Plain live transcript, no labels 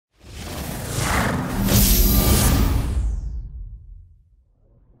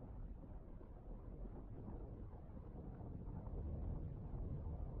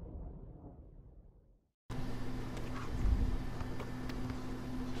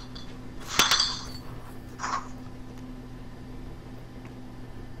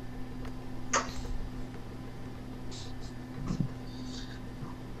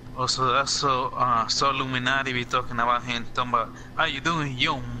Also, that's so Illuminati be talking about him, talking about how you doing,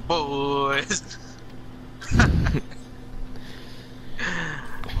 young boys. Also,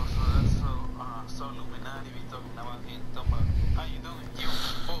 that's so Illuminati be talking about him, talking about how you doing, young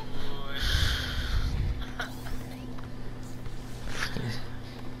boys.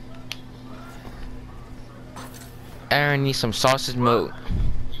 Aaron needs some sausage milk.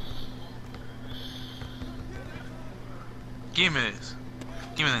 Give me this.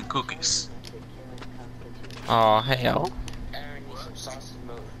 Give me them cookies. Oh hell. Aaron needs some sausage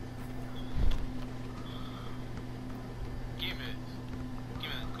milk. Give me this. Give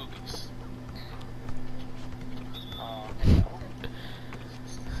me them cookies. Oh hell.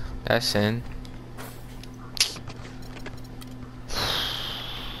 That's in.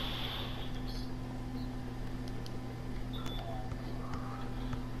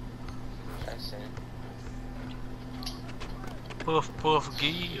 Puff, puff,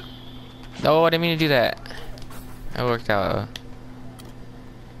 give. No, I didn't mean to do that. That worked out.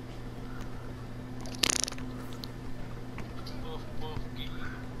 Puff, puff,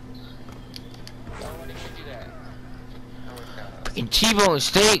 give. No, I didn't mean to do that. That worked out. Freaking T-bone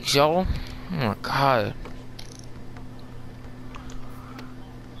steaks, y'all. Oh my god.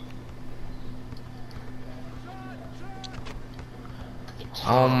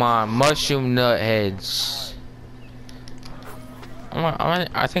 Oh my mushroom nut heads.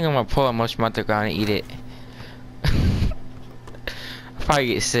 I think I'm gonna pull a mushroom out the ground and eat it. I'll probably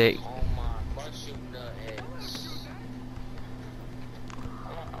get sick. Oh my mushroom nut heads.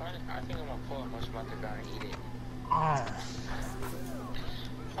 I think I'm gonna pull a mushroom out the ground and eat it. Oh,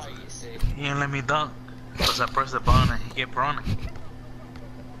 Probably get sick. he didn't let me dunk. Cause I pressed the button and he kept running.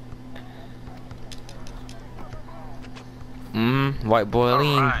 White boy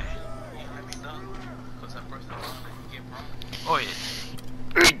lean. Alright. He didn't let me dunk. Cause I pressed the button and he kept running. Oh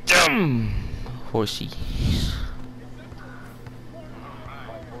yeah. Eat them! Horsey.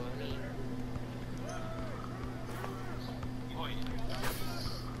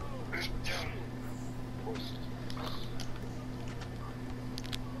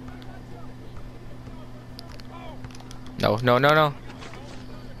 No, no, no, no.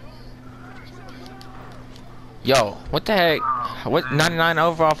 Yo, what the heck? What 99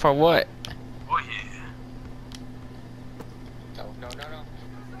 overall for what? Oh yeah. No, no, no, no.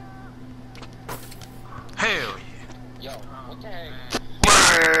 Hell Yo, what the heck?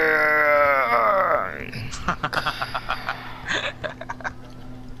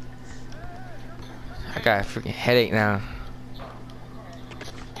 I got a freaking headache now.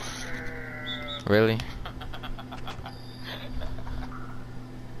 Really?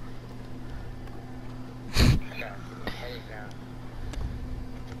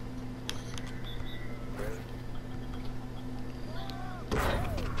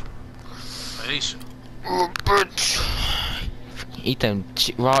 Oh, bitch. Eat them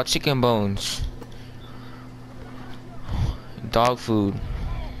raw chicken bones. Dog food.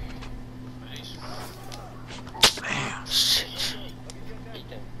 Damn. Shit. Eat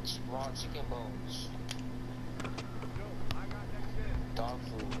them raw chicken bones. Dog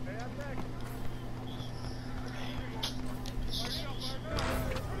food.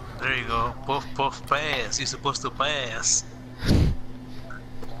 There you go. Puff, puff, pass. You're supposed to pass.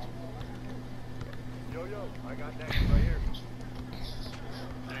 I got that right here.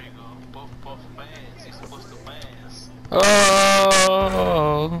 There you go. Puff, puff, pass. You're supposed to pass.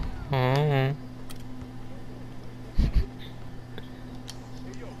 Oh.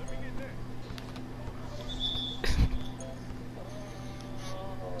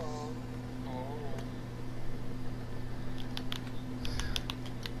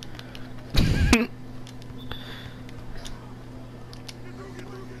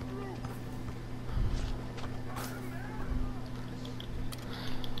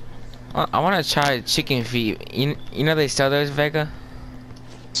 I want to try chicken feet. You know they sell those, Vega?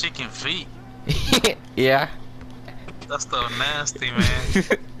 Chicken feet. Yeah. That's so nasty,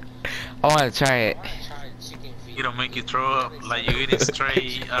 man. I want to try it. It'll make you throw up like you eating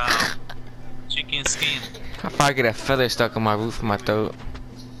straight chicken skin. I probably get a feather stuck on my roof of my throat.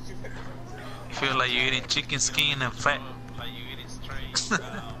 You feel like you're eating chicken skin and fat. Like you eating straight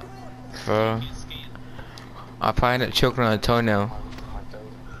For chicken skin. I'll probably end up choking on a toenail.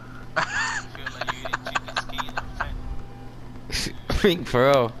 You feel like you're eating chicken skin and fat. I think for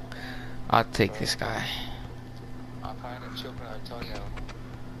real. I'll take this guy. I'll probably end up choking on a toenail.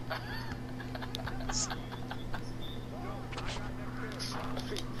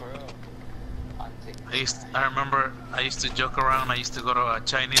 I remember I used to joke around. I used to go to a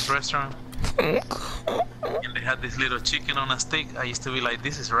Chinese restaurant, And they had this little chicken on a stick. I used to be like,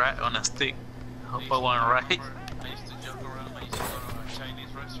 this is rat on a stick. I hope I wasn't right. I used to joke around. I used to go to a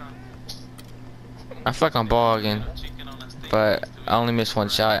Chinese restaurant. I feel like I'm ball again, but I only missed one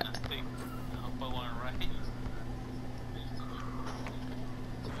shot.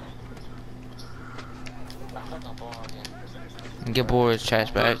 Get bored,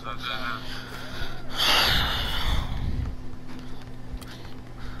 trash bag.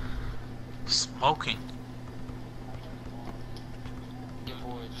 Smoking.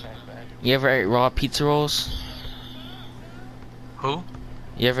 You ever ate raw pizza rolls? Who?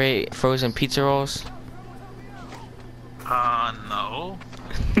 You ever ate frozen pizza rolls? No.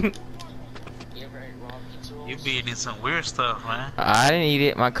 You be eating some weird stuff, man. I didn't eat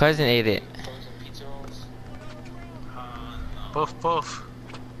it. My cousin ate it. Puff puff.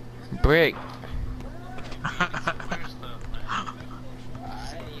 Brick.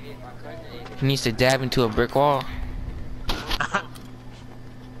 He needs to dab into a brick wall.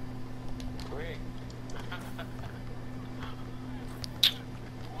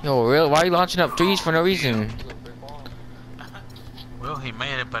 Yo, real? Why are you launching up threes for no reason? Well, he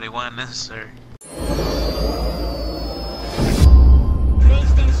made it, but it wasn't necessary.